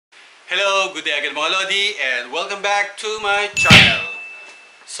Hello, good day again mga Lodi, and welcome back to my channel.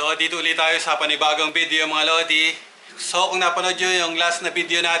 So, dito ulit tayo sa panibagong video mga Lodi. So, kung napanood nyo yung last na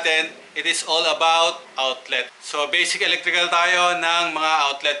video natin, it is all about outlet. So, basic electrical tayo ng mga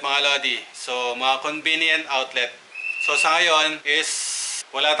outlet mga Lodi. So, mga convenient outlet. So, sa ngayon is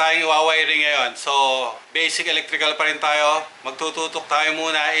wala tayong iwawiring ngayon. So, basic electrical pa rin tayo. Magtututok tayo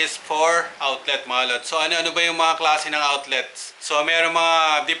muna is for outlet mga Lodi. So, ano-ano ba yung mga klase ng outlets? So, meron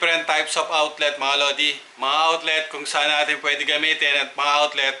mga different types of outlet mga Lodi. Mga outlet kung saan natin pwede gamitin at mga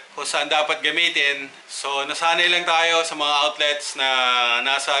outlet kung saan dapat gamitin. So, nasanay lang tayo sa mga outlets na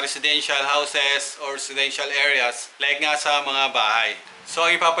nasa residential houses or residential areas like nga sa mga bahay. So,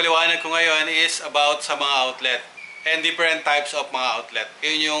 ang ipapaliwanag ko ngayon is about sa mga outlet and different types of mga outlet.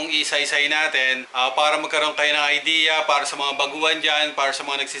 Yun yung isa-isay natin para magkaroon kayo ng idea para sa mga baguhan dyan, para sa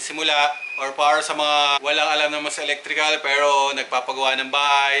mga nagsisimula, or para sa mga walang alam naman sa electrical pero nagpapagawa ng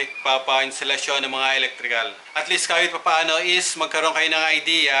bahay, papa-instalasyon ng mga electrical. At least kahit paano is magkaroon kayo ng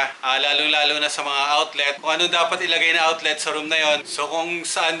idea, lalong-lalo na sa mga outlet, kung ano dapat ilagay na outlet sa room na yon. So kung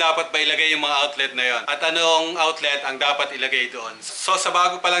saan dapat ba ilagay yung mga outlet na yon at anong outlet ang dapat ilagay doon. So sa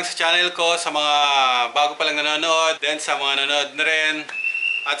bago pa lang sa channel ko, sa mga bago pa lang nanonood, then sa mga nanonood na rin,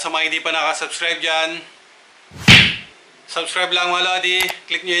 at sa mga hindi pa nakasubscribe dyan, subscribe lang mga Lodi,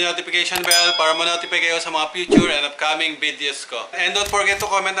 click nyo yung notification bell para ma-notify kayo sa mga future and upcoming videos ko. And don't forget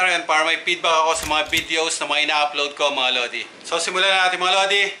to comment na rin para may feedback ako sa mga videos na mga ina-upload ko mga Lodi. So simulan na natin mga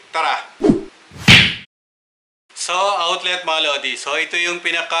Lodi, tara! So, outlet mga Lodi. So, ito yung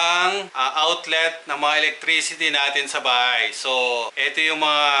pinakang outlet ng mga electricity natin sa bahay. So, ito yung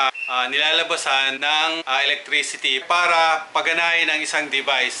mga nilalabasan ng electricity para paganahin ang isang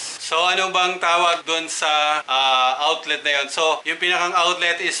device. So, ano bang tawag dun sa outlet na yun? So, yung pinakang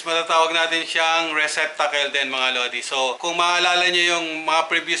outlet is matatawag natin siyang receptacle din mga Lodi. So, kung maalala nyo yung mga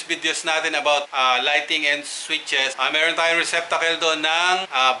previous videos natin about lighting and switches, meron tayong receptacle doon ng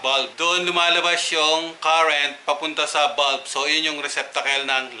bulb. Doon lumalabas yung current papunta sa bulb. So, yun yung receptacle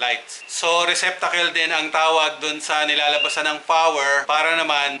ng lights. So, receptacle din ang tawag dun sa nilalabasan ng power para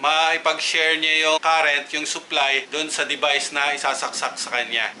naman maipag-share niya yung current, yung supply dun sa device na isasaksak sa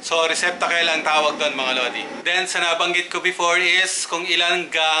kanya. So, receptacle ang tawag dun mga Lodi. Then, sa nabanggit ko before is kung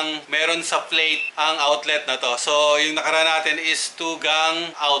ilang gang meron sa plate ang outlet na to. So, yung nakaraan natin is 2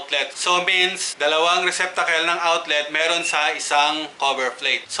 gang outlet. So, means dalawang receptacle ng outlet meron sa isang cover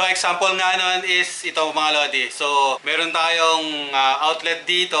plate. So, example nga nun is ito mga Lodi. So, meron tayong outlet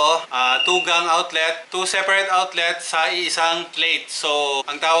dito, 2 gang outlet, 2 separate outlet sa isang plate. So,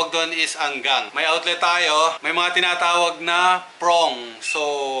 ang tawag doon is ang gang. May outlet tayo, may mga tinatawag na prong.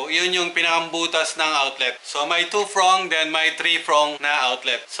 So, yun yung pinakambutas ng outlet. So, may 2 prong, then may 3 prong na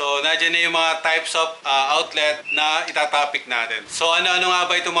outlet. So, nandiyan na yung mga types of outlet na itatopic natin. So, ano-ano nga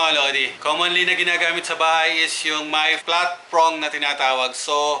ba ito mga Lodi? Commonly na ginagamit sa bahay is yung may flat prong na tinatawag.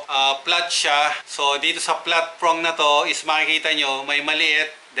 So, flat siya. So, dito sa flat prong na to is makikita nyo may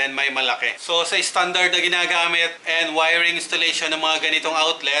maliit then may malaki. So sa standard na ginagamit and wiring installation ng mga ganitong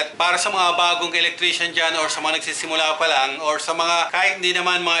outlet para sa mga bagong electrician dyan or sa mga nagsisimula pa lang or sa mga kahit hindi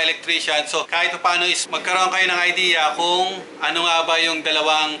naman mga electrician, so kahit paano is magkaroon kayo ng idea kung ano nga ba yung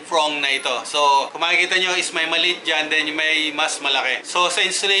dalawang prong na ito. So kung makikita nyo is may maliit dyan then may mas malaki. So sa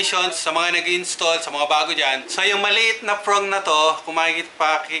installations, sa mga nag-install, sa mga bago dyan, so yung maliit na prong na to, kung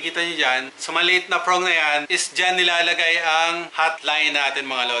makikita nyo dyan, sa maliit na prong na yan is dyan nilalagay ang hotline natin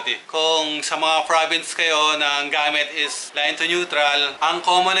mga Lodi. Kung sa mga province kayo na ang gamit is line to neutral, ang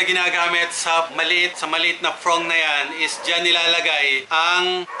common na ginagamit sa maliit na prong na yan is dyan nilalagay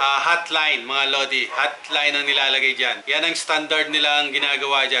ang hotline mga Lodi. Hotline ang nilalagay dyan. Yan ang standard nilang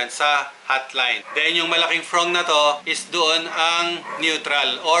ginagawa dyan sa hotline. Then yung malaking prong na to is doon ang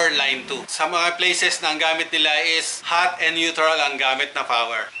neutral or line 2. Sa mga places na ang gamit nila is hot and neutral ang gamit na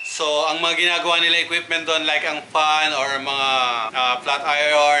power. So ang mga ginagawa nila equipment doon like ang fan or mga flat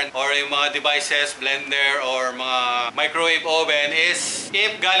iron or yung mga devices, blender or mga microwave oven is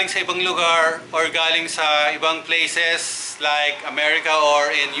if galing sa ibang lugar or galing sa ibang places like America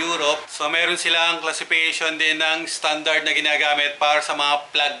or in Europe, so meron silang classification din ng standard na ginagamit para sa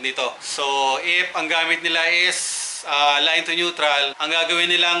mga plug nito. So if ang gamit nila is line to neutral, ang gagawin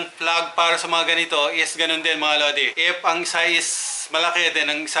nilang plug para sa mga ganito is ganun din mga Lodi. If ang size malaki din,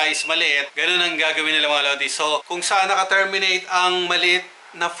 ang size maliit, ganun ang gagawin nila mga Lodi. So kung saan naka-terminate ang maliit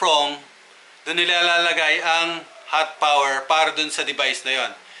na prong, doon nila lalagay ang hot power para dun sa device na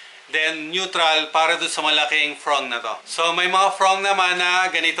yon. then neutral para doon sa malaking frong na to. So may mga frong naman na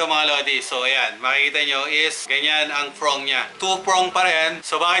ganito mga lodi. So ayan, makikita nyo is ganyan ang frong niya. 2 prong pa rin.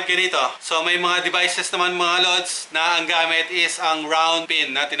 So bakit ganito? So may mga devices naman mga lods na ang gamit is ang round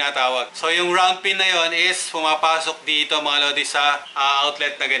pin na tinatawag. So yung round pin na yon is pumapasok dito mga lodi sa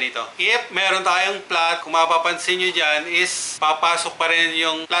outlet na ganito. If meron tayong flat, kung mapapansin nyo dyan is papasok pa rin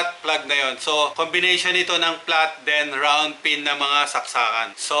yung flat plug na yon. So combination ito ng flat then round pin na mga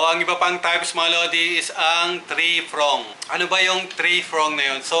saksakan. So ang iba pang types mga lodi is ang 3 prong. Ano ba yung 3 prong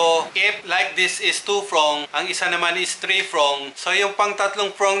na yun? So if like this is 2 prong, ang isa naman is 3 prong. So yung pang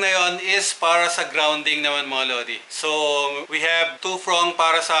tatlong prong na yon is para sa grounding naman mga lodi. So we have 2 prong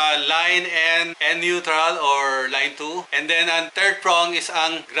para sa line and neutral or line 2. And then ang third prong is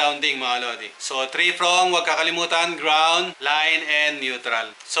ang grounding mga lodi. So 3 prong, huwag kakalimutan, ground, line, and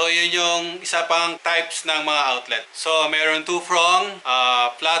neutral. So yun yung isa pang types ng mga outlet. So meron 2 prong,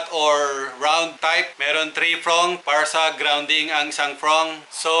 flat or round type. Meron 3 prong para sa grounding ang isang prong.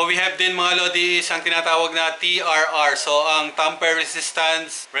 So we have din mga lodi isang tinatawag na TRR. So ang tamper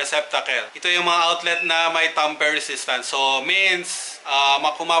resistance receptacle. Ito yung mga outlet na may tamper resistance. So means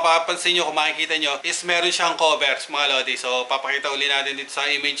kung mapapansin nyo, kung makikita nyo is meron siyang covers mga lodi. So papakita uli natin dito sa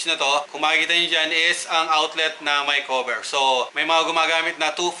image na to. Kung makikita nyo dyan is ang outlet na may cover. So may mga gumagamit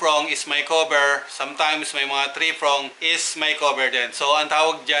na 2 prong is may cover. Sometimes may mga 3 prong is may cover din. So ang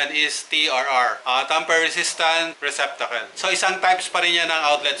tawag dyan is TRR, tamper resistant receptacle. So isang types pa rin yan ng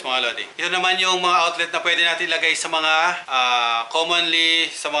outlets mga lodi. Ito naman yung mga outlet na pwede natin ilagay sa mga commonly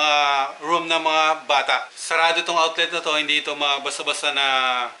sa mga room ng mga bata. Sarado tong outlet na to, hindi ito basta-basta na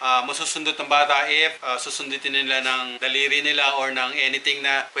masusundot ng bata if susundutin nila ng daliri nila or ng anything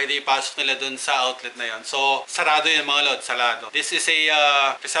na pwede ipasok nila dun sa outlet na yon. So sarado yun mga lod, sarado. This is a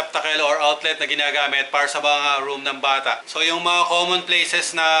receptacle or outlet na ginagamit para sa mga room ng bata. So yung mga common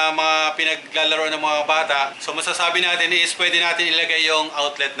places na mga pinaglalaro ng mga bata, so masasabi natin is pwede natin ilagay yung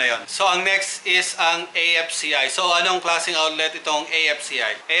outlet na yon. So ang next is ang AFCI. So anong klaseng outlet itong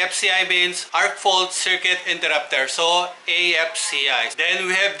AFCI? AFCI means arc fault circuit interrupter. So AFCI. Then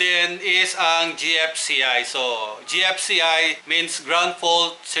we have then is ang GFCI. So GFCI means ground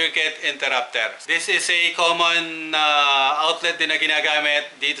fault circuit interrupter. This is a common outlet din na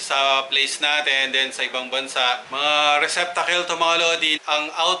ginagamit dito sa place natin, then sa ibang bansa. Mga receptacle to mga lodi, ang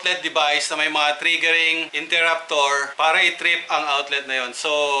outlet device na may mga triggering interrupter para i-trip ang outlet na yon.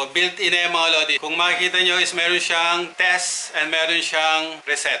 So built-in na yung mga lodi. Kung makikita nyo is meron siyang test and meron siyang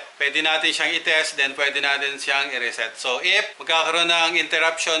reset. Pwede natin siyang i-test, then pwede natin siyang i-reset. So if magkakaroon ng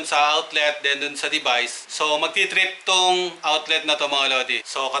interruption sa outlet, then dun sa device, so magti-trip tong outlet na to mga lodi.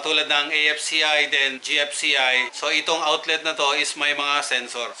 So katulad ng AFCI, then GFCI. So itong outlet na to is may mga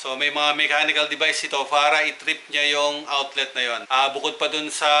sensor. So may mga mechanical device ito para i-trip niya yung outlet na yon. Bukod pa dun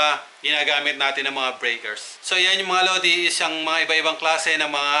sa ginagamit natin ng mga breakers. So yan yung mga lodi is yung mga iba-ibang klase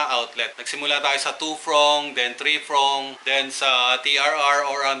ng mga outlet. Nagsimula tayo sa 2 prong, then 3 prong, then sa TRR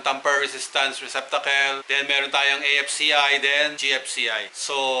or ang tamper resistance receptacle, then meron tayong AFCI, then GFCI.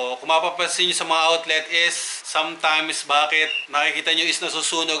 So kung mapapansin nyo sa mga outlet is sometimes bakit nakikita nyo is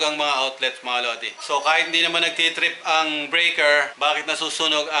nasusunog ang mga outlet mga lodi. So kahit hindi naman nagtitrip ang breaker, bakit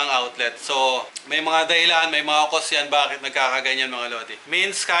nasusunog ang outlet? So may mga dahilan, may mga cause yan bakit nagkakaganyan mga lodi.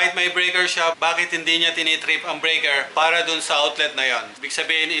 Means kahit may breaker siya, bakit hindi niya tinitrip ang breaker para dun sa outlet na yon? Ibig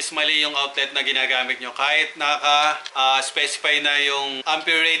sabihin is mali yung outlet na ginagamit nyo. Kahit naka-specify na yung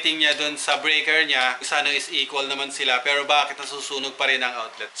ampere rating niya dun sa breaker niya, sana is equal naman sila. Pero bakit nasusunog pa rin ang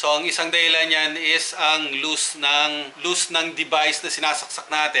outlet? So ang isang dahilan yan is ang loose ng device na sinasaksak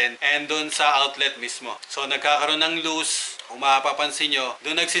natin and dun sa outlet mismo. So nagkakaroon ng loose. Kung mapapansin nyo,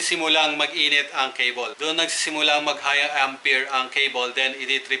 doon nagsisimulang mag-init ang cable. Doon nagsisimulang mag-high ampere ang cable, then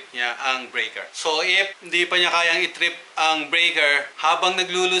i-trip niya ang breaker. So if hindi pa niya kayang i-trip ang breaker, habang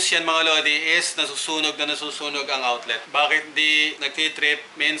naglulus yan mga lodi is nasusunog ang outlet. Bakit hindi nagtitrip?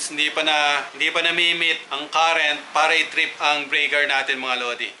 Means hindi pa na-meet ang current para i-trip ang breaker natin mga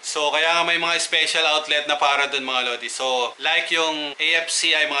lodi. So kaya nga may mga special outlet na para doon mga lodi. So like yung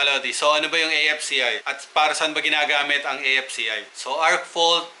AFCI mga lodi. So ano ba yung AFCI? At para saan ba ginagamit ang AFCI? So arc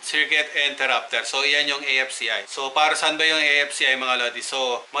fault circuit interrupter. So iyan yung AFCI. So para saan ba yung AFCI mga lodi?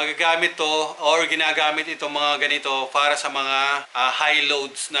 So magagamit to or ginagamit itong mga ganito para sa mga high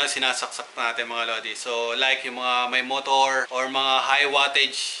loads na sinasaksak natin mga lodi. So like yung mga may motor or mga high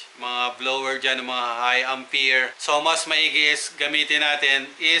wattage, mga blower dyan, mga high ampere. So mas maigi is gamitin natin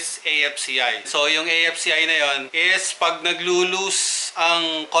is AFCI. So yung AFCI na yon is pag naglo-loose loose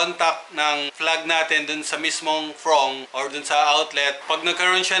ang contact ng plug natin dun sa mismong prong or dun sa outlet, pag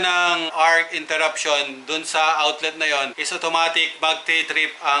nagkaroon siya ng arc interruption dun sa outlet na yon, is automatic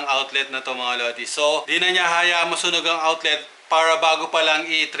magti-trip ang outlet na to mga lodi. So di na niya hayaan masunog ang outlet para bago pa lang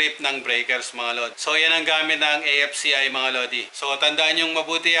i-trip ng breakers mga lodi. So yan ang gamit ng AFCI mga lodi. So tandaan yung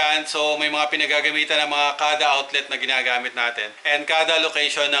mabuti yan. So may mga pinagagamitan ng mga kada outlet na ginagamit natin and kada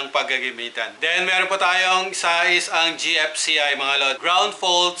location ng paggagamitan. Then meron po tayong isa is ang GFCI mga lodi. Ground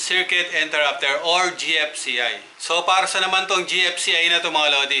Fault Circuit Interrupter or GFCI. So para sa naman tong GFCI na to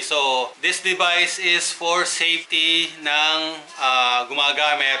mga lodi. So this device is for safety ng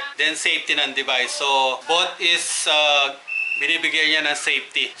gumagamit, then safety ng device. So both is binibigyan niya ng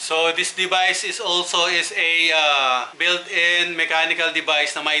safety. So this device is also a built-in mechanical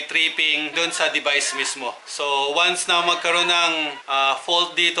device na may tripping dun sa device mismo. So once na magkaroon ng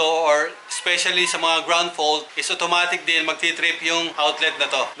fault dito or especially sa mga ground fault, is automatic din magti-trip yung outlet na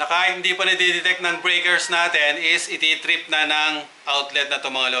to. Na kahit hindi pa na-detect ng breakers natin is iti-trip na ng outlet na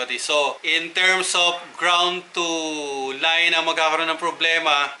to mga lodi. So in terms of ground to line ang magkakaroon ng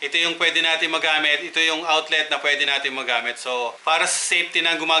problema, ito yung pwede natin magamit, ito yung outlet na pwede natin magamit. So para sa safety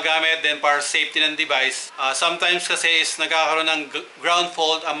ng gumagamit, then para sa safety ng device, sometimes kasi is nagkakaroon ng ground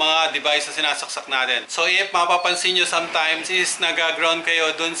fault ang mga device na sinasaksak natin. So if mapapansin nyo sometimes is nag-ground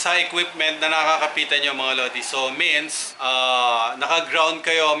kayo dun sa equipment na nakakapitan nyo mga lodi. So means naka-ground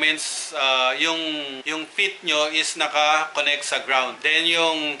kayo means yung feet nyo is naka-connect sa ground. Then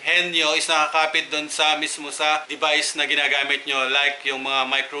yung hand nyo is nakakapit dun sa mismo sa device na ginagamit nyo, like yung mga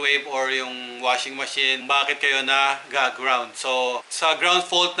microwave or yung washing machine. Bakit kayo na ga-ground? So sa ground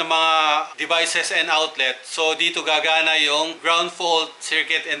fault ng mga devices and outlet, so dito gagana yung ground fault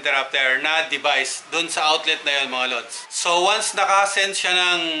circuit interrupter na device dun sa outlet na yun mga lods. So once naka-send siya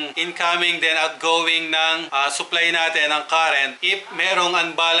ng incoming then outgoing ng supply natin ng current, if merong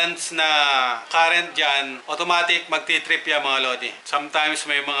unbalanced na current dyan, automatic magti-trip yan mga lodi. Sometimes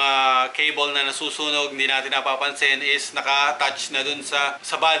may mga cable na nasusunog, hindi natin napapansin, is naka-touch na dun sa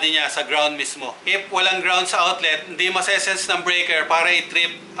body niya, sa ground mismo. If walang ground sa outlet, hindi masesense ng breaker para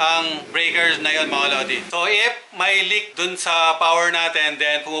i-trip ang breakers na yon mga lodi. So if may leak dun sa power natin,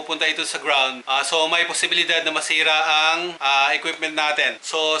 then pumupunta ito sa ground, so may posibilidad na masira ang equipment natin.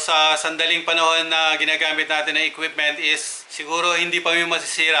 So sa sandaling panahon na ginagamit natin ng equipment is siguro hindi pa may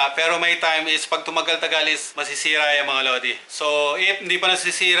masisira, pero may time is pag tumagal-tagal is masisira yung mga lodi. So if hindi pa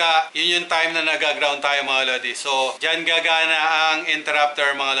nasisira, yun yung time na nag-ground tayo mga lodi. So dyan gagana ang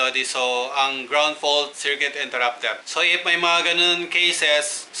interrupter mga lodi. So ang ground fault circuit interrupter. So if may mga ganun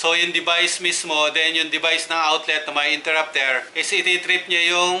cases, so yung device mismo, then yung device ng outlet na may interrupter is iti-trip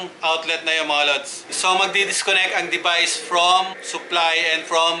niya yung outlet na yung mga lods. So magdi-disconnect ang device from supply and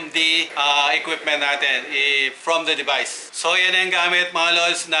from the equipment natin, from the device. So yan ang gamit mga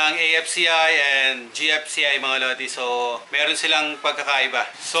lods ng AFCI and GFCI mga lodi. So meron silang pagkakaiba.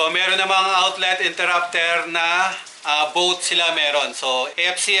 So meron namang outlet interrupter na both sila meron. So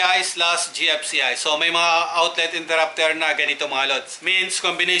AFCI/GFCI. So may mga outlet interrupter na ganito mga lods. Means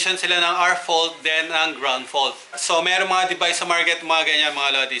combination sila ng R fault then ang ground fault. So meron mga device sa market mga ganyan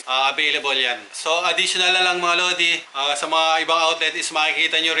mga lodi. Available yan. So additional na lang mga lodi, sa mga ibang outlet is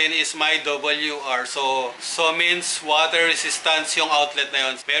makikita nyo rin is may WR. So means water resistance yung outlet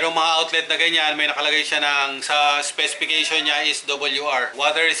na yun. Merong mga outlet na ganyan, may nakalagay siya ng sa specification niya is WR.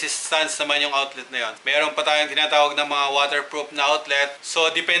 Water resistance naman yung outlet na yun. Meron pa tayong tinatawag ng mga waterproof na outlet.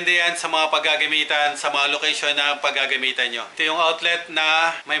 So depende yan sa mga paggagamitan, sa mga location na paggagamitan nyo. Ito yung outlet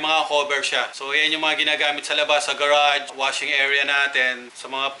na may mga cover siya. So yan yung mga ginagamit sa labas, sa garage, washing area natin,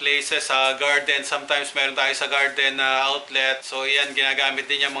 sa mga places, sa garden. Sometimes meron tayo sa garden na outlet. So yan ginagamit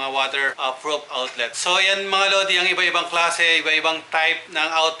din yung mga waterproof outlet. So yan mga lodi, ang iba-ibang klase, iba-ibang type ng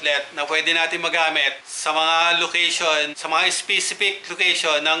outlet na pwede natin magamit sa mga location, sa mga specific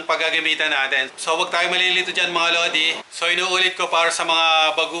location ng paggagamitan natin. So wag tayo malilito dyan mga lodi. So inuulit ko para sa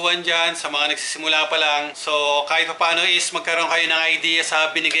mga baguhan dyan, sa mga nagsisimula pa lang. So kahit pa paano is magkaroon kayo ng idea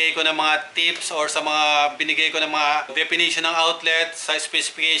sa binigay ko ng mga tips or sa mga binigay ko ng mga definition ng outlet, sa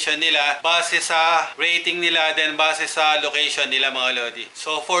specification nila, base sa rating nila, then base sa location nila mga lodi.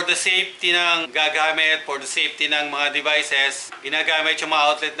 So for the safety ng gagamit, for the safety ng mga devices, ginagamit yung mga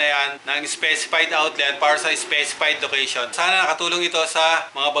outlet na yan ng specified outlet para sa specified location. Sana nakatulong ito sa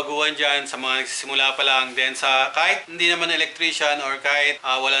mga baguhan dyan, sa mga nagsisimula pa lang, then sa kahit hindi naman electrician or kahit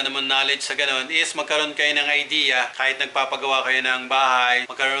wala naman knowledge sa ganun, is magkaroon kayo ng idea, kahit nagpapagawa kayo ng bahay,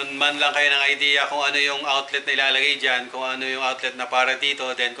 magkaroon man lang kayo ng idea kung ano yung outlet na ilalagay dyan, kung ano yung outlet na para dito,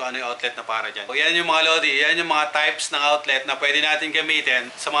 then kung ano yung outlet na para dyan. So, yan yung mga Lodi, yan yung mga types ng outlet na pwede natin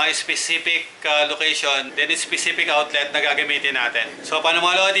gamitin sa mga specific location, then specific outlet na gagamitin natin. So, paano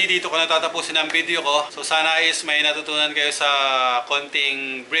mga Lodi, dito ko natatapusin ang video ko. So, sana is may natutunan kayo sa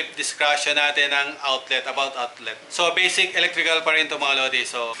konting brief discussion natin ng outlet, about outlet. So, basic electrical pa rin to mga Lodi.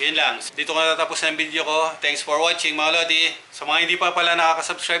 So, yun lang. Dito ko natatapusin ang video ko. Thanks for watching mga Lodi. Sa mga hindi pa pala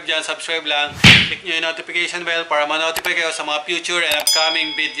nakaka-subscribe dyan, subscribe lang. Click nyo yung notification bell para ma-notify kayo sa mga future and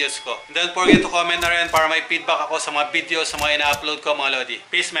upcoming videos ko. And don't forget to comment na rin para may feedback ako sa mga videos sa mga ina-upload ko mga Lodi.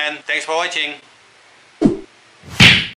 Peace man. Thanks for watching.